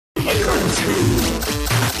Level 1.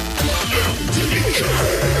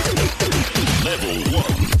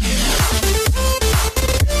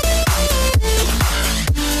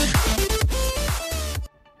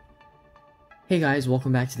 Hey guys,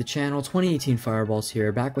 welcome back to the channel. 2018 Fireballs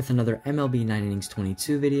here, back with another MLB 9 Innings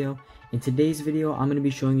 22 video. In today's video, I'm going to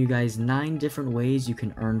be showing you guys 9 different ways you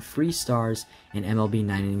can earn free stars in MLB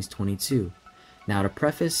 9 Innings 22. Now to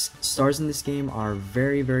preface, stars in this game are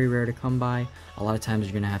very rare to come by. A lot of times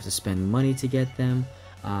you're going to have to spend money to get them.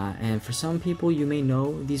 And for some people, you may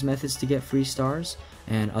know these methods to get free stars,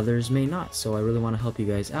 and others may not. So I really want to help you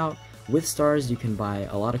guys out. With stars, you can buy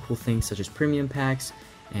a lot of cool things such as premium packs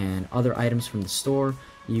and other items from the store.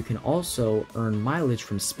 You can also earn mileage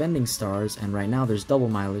from spending stars, and right now there's double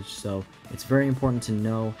mileage, so it's very important to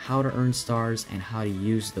know how to earn stars and how to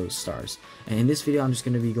use those stars. And in this video, I'm just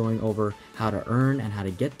going to be going over how to earn and how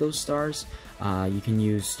to get those stars. You can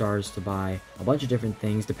use stars to buy a bunch of different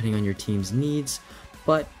things depending on your team's needs,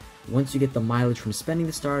 but once you get the mileage from spending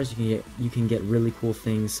the stars, you can get really cool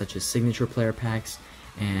things such as signature player packs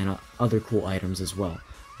and other cool items as well.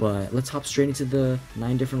 But let's hop straight into the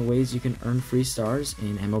 9 different ways you can earn free stars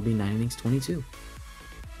in MLB 9 Innings 22.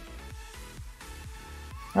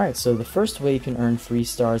 Alright, so the first way you can earn free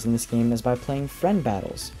stars in this game is by playing friend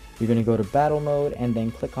battles. You're going to go to battle mode and then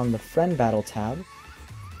click on the friend battle tab.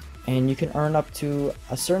 And you can earn up to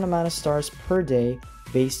a certain amount of stars per day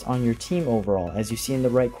based on your team overall. As you see in the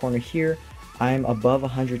right corner here, I'm above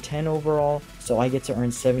 110 overall, so I get to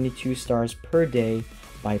earn 72 stars per day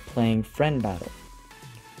by playing friend battle.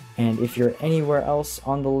 And if you're anywhere else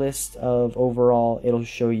on the list of overall, it'll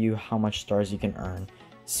show you how much stars you can earn.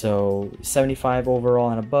 So 75 overall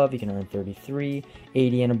and above, you can earn 33,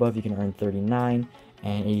 80 and above, you can earn 39,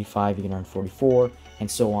 and 85, you can earn 44,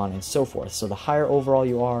 and so on and so forth. So the higher overall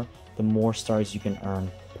you are, the more stars you can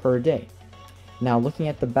earn per day. Now looking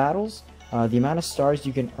at the battles, the amount of stars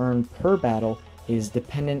you can earn per battle is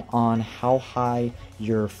dependent on how high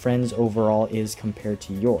your friend's overall is compared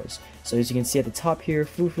to yours. So as you can see at the top here,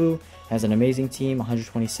 Fufu has an amazing team,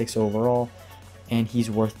 126 overall, and he's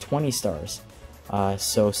worth 20 stars.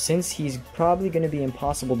 So since he's probably going to be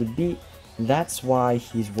impossible to beat, that's why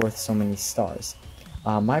he's worth so many stars.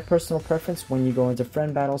 My personal preference when you go into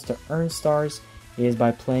friend battles to earn stars is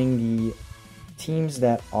by playing the teams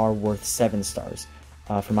that are worth 7 stars.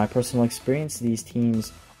 From my personal experience, these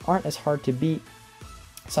teams aren't as hard to beat.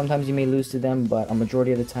 Sometimes you may lose to them, but a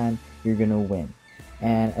majority of the time you're going to win.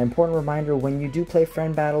 And an important reminder, when you do play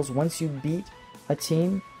friend battles, once you beat a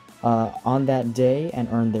team on that day and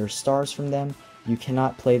earn their stars from them, you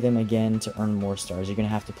cannot play them again to earn more stars. You're going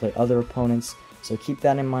to have to play other opponents, so keep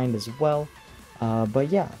that in mind as well. But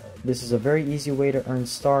yeah, this is a very easy way to earn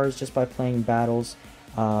stars just by playing battles.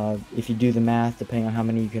 If you do the math, depending on how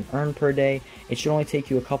many you can earn per day, it should only take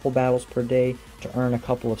you a couple battles per day to earn a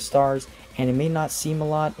couple of stars, and it may not seem a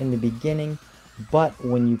lot in the beginning, but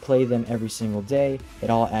when you play them every single day, it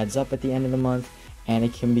all adds up at the end of the month, and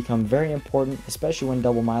it can become very important, especially when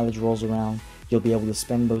double mileage rolls around. You'll be able to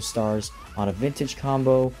spend those stars on a vintage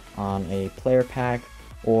combo, on a player pack,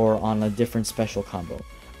 or on a different special combo.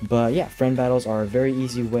 But yeah, friend battles are a very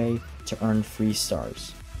easy way to earn free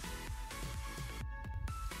stars.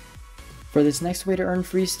 For this next way to earn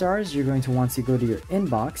free stars, you're going to want to go to your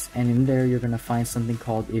inbox, and in there you're going to find something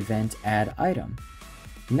called Event Add Item.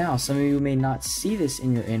 Now, some of you may not see this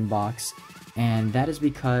in your inbox, and that is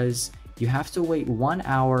because you have to wait 1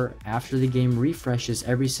 hour after the game refreshes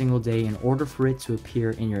every single day in order for it to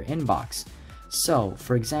appear in your inbox. So,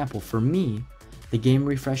 for example, for me, the game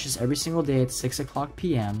refreshes every single day at 6 o'clock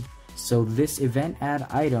p.m., so this Event Add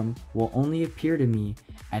Item will only appear to me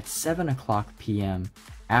at 7 o'clock p.m.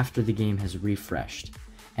 after the game has refreshed,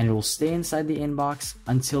 and it will stay inside the inbox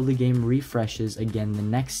until the game refreshes again the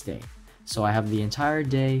next day. So I have the entire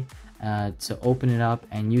day to open it up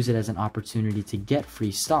and use it as an opportunity to get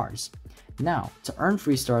free stars. Now, to earn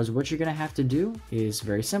free stars, what you're going to have to do is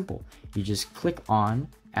very simple. You just click on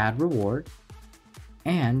Add Reward,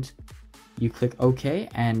 and you click OK,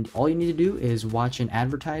 and all you need to do is watch an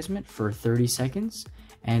advertisement for 30 seconds,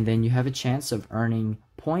 and then you have a chance of earning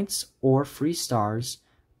points or free stars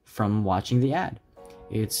from watching the ad.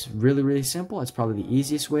 It's really simple. It's probably the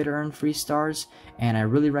easiest way to earn free stars, and I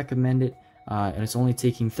really recommend it. And it's only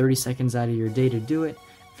taking 30 seconds out of your day to do it,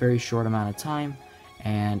 very short amount of time,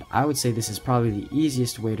 and I would say this is probably the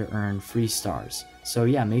easiest way to earn free stars. So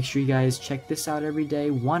yeah, make sure you guys check this out every day,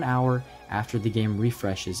 1 hour after the game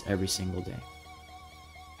refreshes every single day.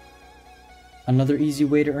 Another easy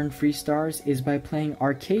way to earn free stars is by playing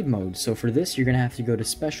arcade mode. So for this, you're going to have to go to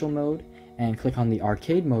special mode and click on the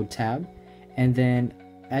arcade mode tab, and then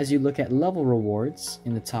as you look at level rewards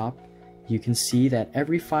in the top, you can see that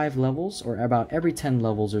every 5 levels, or about every 10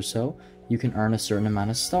 levels or so, you can earn a certain amount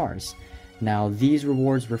of stars. Now these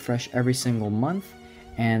rewards refresh every single month,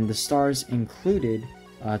 and the stars included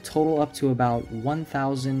total up to about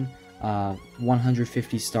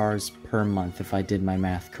 1,150 stars per month, if I did my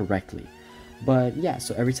math correctly. But yeah,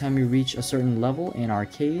 so every time you reach a certain level in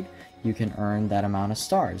arcade, you can earn that amount of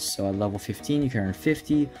stars. So at level 15 you can earn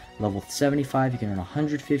 50, level 75 you can earn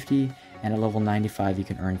 150, and at level 95 you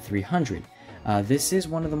can earn 300. This is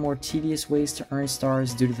one of the more tedious ways to earn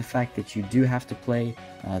stars due to the fact that you do have to play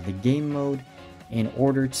the game mode in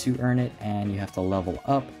order to earn it, and you have to level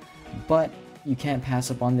up. But you can't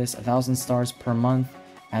pass up on this. 1,000 stars per month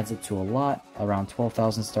adds up to a lot, around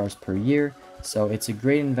 12,000 stars per year. So it's a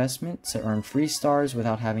great investment to earn free stars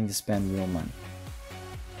without having to spend real money.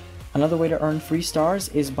 Another way to earn free stars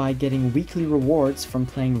is by getting weekly rewards from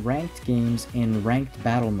playing ranked games in ranked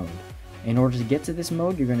battle mode. In order to get to this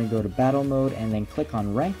mode, you're going to go to battle mode and then click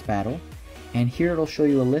on ranked battle, and here it'll show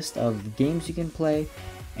you a list of games you can play,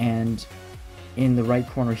 and in the right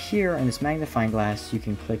corner here in this magnifying glass you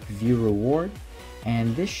can click view reward,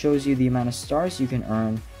 and this shows you the amount of stars you can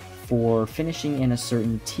earn for finishing in a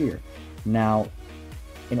certain tier. Now,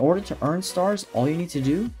 in order to earn stars, all you need to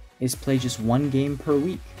do is play just one game per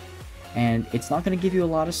week, and it's not going to give you a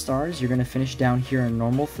lot of stars. You're going to finish down here in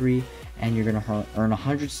normal 3, and you're going to earn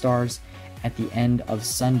 100 stars at the end of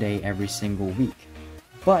Sunday every single week.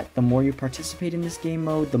 But the more you participate in this game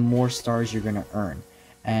mode, the more stars you're going to earn.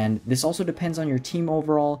 And this also depends on your team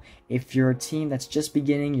overall. If you're a team that's just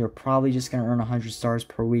beginning, you're probably just going to earn 100 stars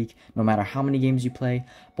per week, no matter how many games you play.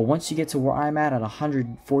 But once you get to where I'm at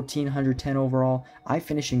 114, 110 overall, I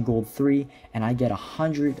finish in gold 3, and I get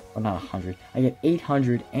 100, or not 100, I get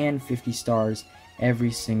 850 stars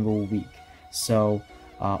every single week. So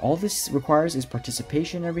all this requires is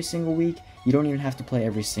participation every single week. You don't even have to play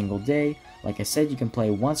every single day. Like I said, you can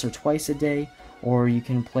play once or twice a day, or you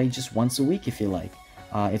can play just once a week if you like.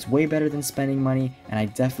 It's way better than spending money, and I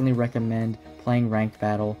definitely recommend playing ranked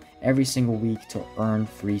battle every single week to earn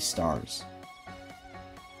free stars.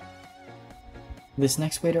 This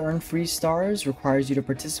next way to earn free stars requires you to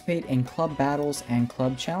participate in club battles and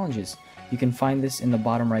club challenges. You can find this in the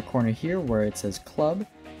bottom right corner here where it says club.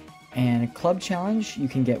 And club challenge, you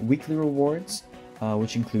can get weekly rewards,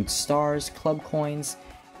 which include stars, club coins,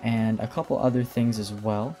 and a couple other things as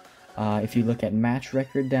well. If you look at match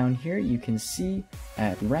record down here, you can see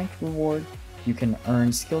at ranked reward, you can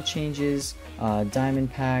earn skill changes,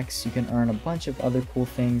 diamond packs, you can earn a bunch of other cool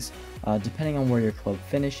things depending on where your club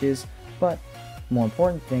finishes. But more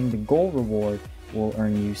important thing, the gold reward will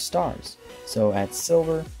earn you stars. So at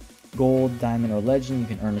silver, gold, diamond, or legend, you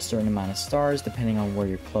can earn a certain amount of stars depending on where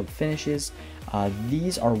your club finishes.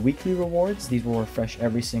 These are weekly rewards. These will refresh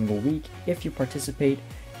every single week if you participate.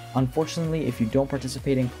 Unfortunately, if you don't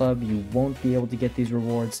participate in club, you won't be able to get these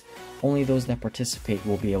rewards. Only those that participate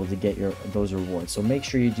will be able to get those rewards, so make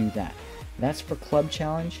sure you do that. That's for club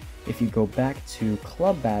challenge. If you go back to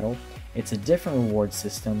club battle, it's a different reward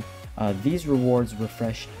system. These rewards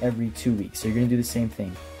refresh every 2 weeks, so you're going to do the same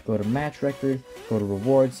thing. Go to match record, go to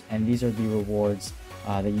rewards, and these are the rewards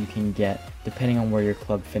that you can get depending on where your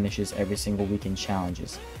club finishes every single week in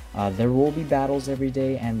challenges. There will be battles every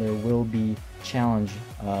day, and there will be challenge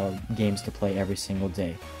games to play every single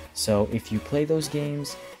day. So if you play those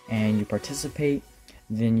games and you participate,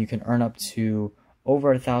 then you can earn up to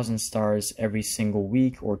over 1,000 stars every single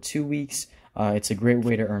week or 2 weeks. It's a great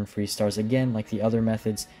way to earn free stars, again, like the other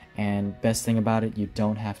methods, and best thing about it, you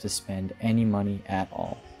don't have to spend any money at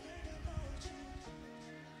all.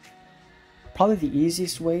 Probably the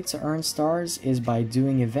easiest way to earn stars is by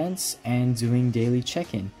doing events and doing daily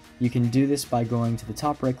check-in. You can do this by going to the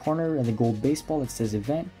top right corner of the gold baseball that says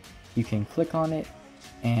event. You can click on it,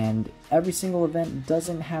 and every single event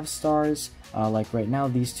doesn't have stars. Like right now,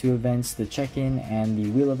 these two events, the check-in and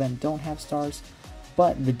the wheel event, don't have stars.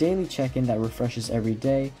 But the daily check-in that refreshes every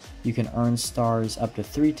day, you can earn stars up to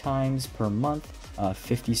 3 times per month,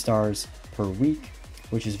 50 stars per week,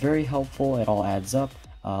 which is very helpful. It all adds up,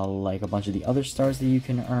 like a bunch of the other stars that you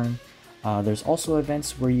can earn. There's also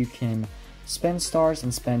events where you can spend stars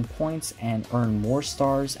and spend points and earn more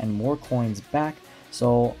stars and more coins back.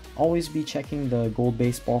 So always be checking the gold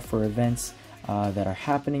baseball for events that are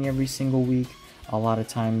happening every single week. A lot of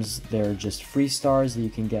times they're just free stars that you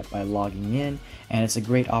can get by logging in, and it's a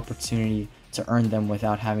great opportunity to earn them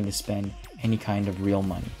without having to spend any kind of real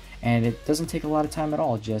money. And it doesn't take a lot of time at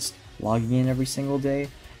all, just logging in every single day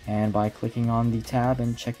and by clicking on the tab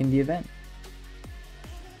and checking the event.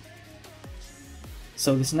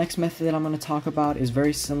 So this next method that I'm going to talk about is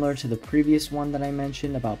very similar to the previous one that I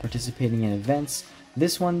mentioned about participating in events.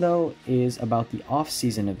 This one though is about the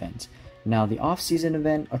off-season event. Now the off-season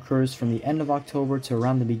event occurs from the end of October to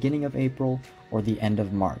around the beginning of April or the end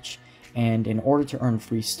of March. And in order to earn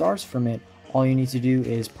free stars from it, all you need to do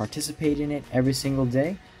is participate in it every single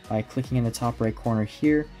day by clicking in the top right corner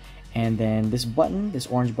here, and then this button, this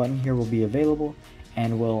orange button here, will be available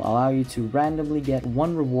and will allow you to randomly get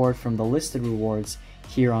one reward from the listed rewards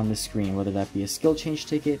here on the screen, whether that be a skill change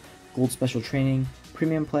ticket, gold special training,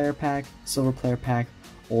 premium player pack, silver player pack,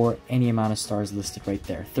 or any amount of stars listed right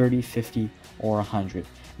there, 30, 50, or 100.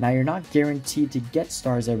 Now you're not guaranteed to get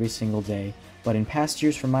stars every single day, but in past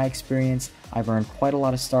years, from my experience, I've earned quite a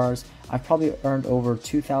lot of stars. I've probably earned over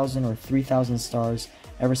 2,000 or 3,000 stars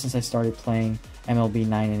ever since I started playing MLB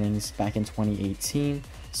 9 Innings back in 2018.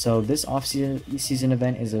 So this off-season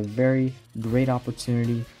event is a very great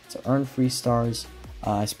opportunity to earn free stars,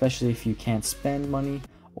 especially if you can't spend money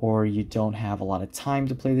or you don't have a lot of time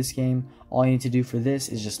to play this game. All you need to do for this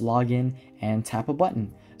is just log in and tap a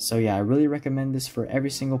button. So yeah, I really recommend this for every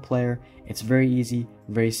single player. It's very easy,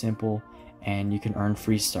 very simple, and you can earn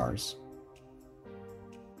free stars.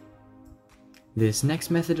 This next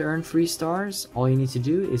method to earn free stars, all you need to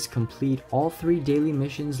do is complete all 3 daily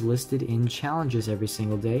missions listed in challenges every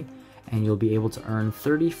single day, and you'll be able to earn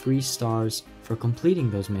 30 free stars for completing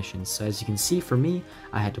those missions. So as you can see, for me,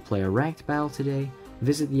 I had to play a ranked battle today,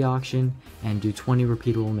 visit the auction, and do 20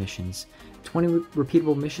 repeatable missions. 20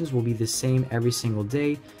 repeatable missions will be the same every single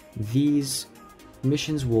day. These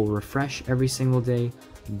missions will refresh every single day,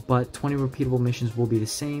 but 20 repeatable missions will be the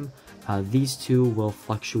same. These two will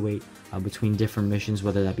fluctuate between different missions,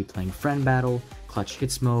 whether that be playing friend battle, clutch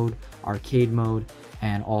hits mode, arcade mode,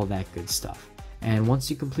 and all that good stuff. And once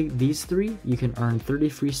you complete these 3, you can earn 30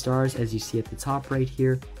 free stars, as you see at the top right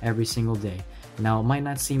here, every single day. Now it might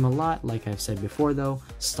not seem a lot, like I've said before though,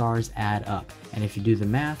 stars add up. And if you do the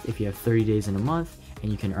math, if you have 30 days in a month,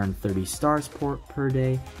 and you can earn 30 stars per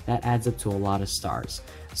day, that adds up to a lot of stars.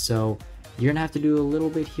 So you're gonna have to do a little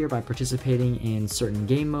bit here by participating in certain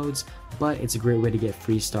game modes, but it's a great way to get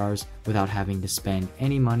free stars without having to spend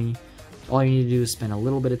any money. All you need to do is spend a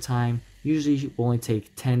little bit of time. Usually it will only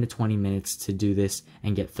take 10 to 20 minutes to do this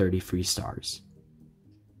and get 30 free stars.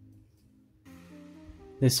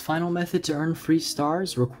 This final method to earn free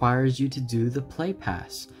stars requires you to do the play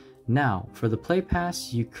pass. Now, for the play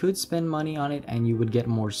pass, you could spend money on it and you would get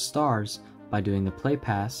more stars by doing the play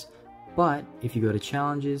pass, but if you go to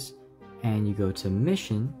challenges and you go to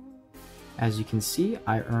mission, as you can see,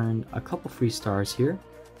 I earned a couple free stars here.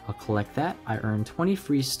 I'll collect that. I earned 20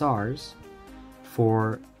 free stars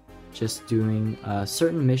for just doing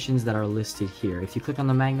certain missions that are listed here. If you click on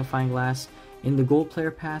the magnifying glass, in the gold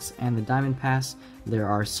player pass and the diamond pass, there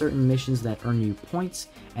are certain missions that earn you points,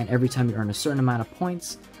 and every time you earn a certain amount of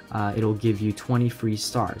points, it'll give you 20 free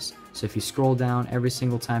stars. So if you scroll down, every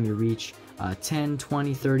single time you reach 10,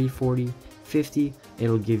 20, 30, 40, 50,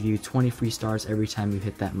 it'll give you 20 free stars every time you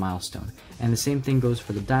hit that milestone. And the same thing goes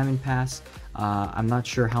for the diamond pass. I'm not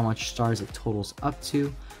sure how much stars it totals up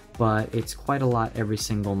to, but it's quite a lot every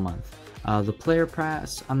single month. The player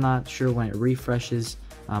pass, I'm not sure when it refreshes,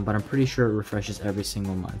 but I'm pretty sure it refreshes every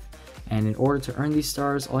single month. And in order to earn these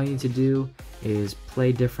stars, all you need to do is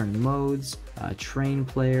play different modes, train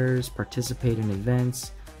players, participate in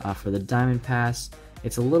events. For the diamond pass,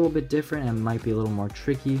 it's a little bit different and might be a little more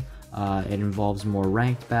tricky. It involves more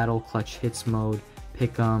ranked battle, clutch hits mode,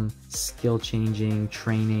 pick'em, skill changing,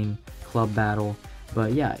 training, club battle.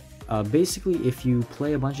 But yeah, basically if you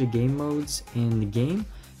play a bunch of game modes in the game,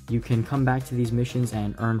 you can come back to these missions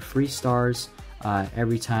and earn free stars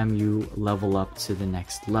every time you level up to the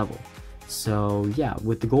next level. So yeah,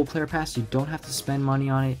 with the gold player pass, you don't have to spend money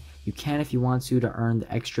on it. You can if you want to earn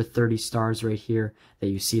the extra 30 stars right here that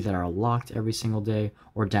you see that are locked every single day,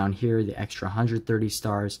 or down here the extra 130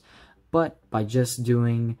 stars. But by just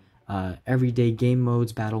doing everyday game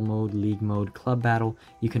modes, battle mode, league mode, club battle,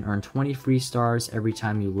 you can earn 20 free stars every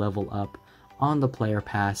time you level up on the player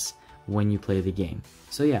pass when you play the game.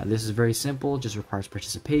 So yeah, this is very simple, just requires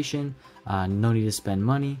participation, no need to spend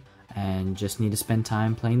money, and just need to spend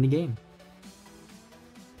time playing the game.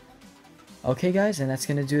 Okay guys, and that's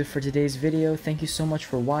gonna do it for today's video. Thank you so much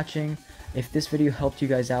for watching. If this video helped you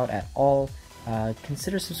guys out at all,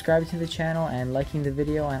 consider subscribing to the channel and liking the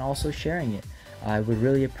video, and also sharing it. I would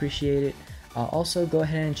really appreciate it. Also, go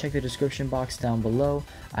ahead and check the description box down below.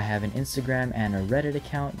 I have an Instagram and a Reddit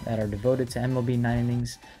account that are devoted to MLB 9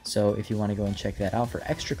 Innings, so if you want to go and check that out for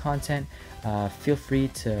extra content, feel free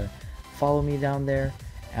to follow me down there.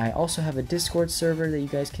 I also have a Discord server that you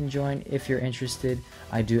guys can join if you're interested.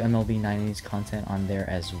 I do MLB 90s content on there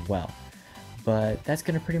as well. But that's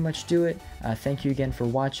going to pretty much do it. Thank you again for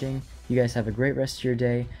watching. You guys have a great rest of your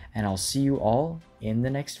day, and I'll see you all in the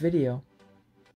next video.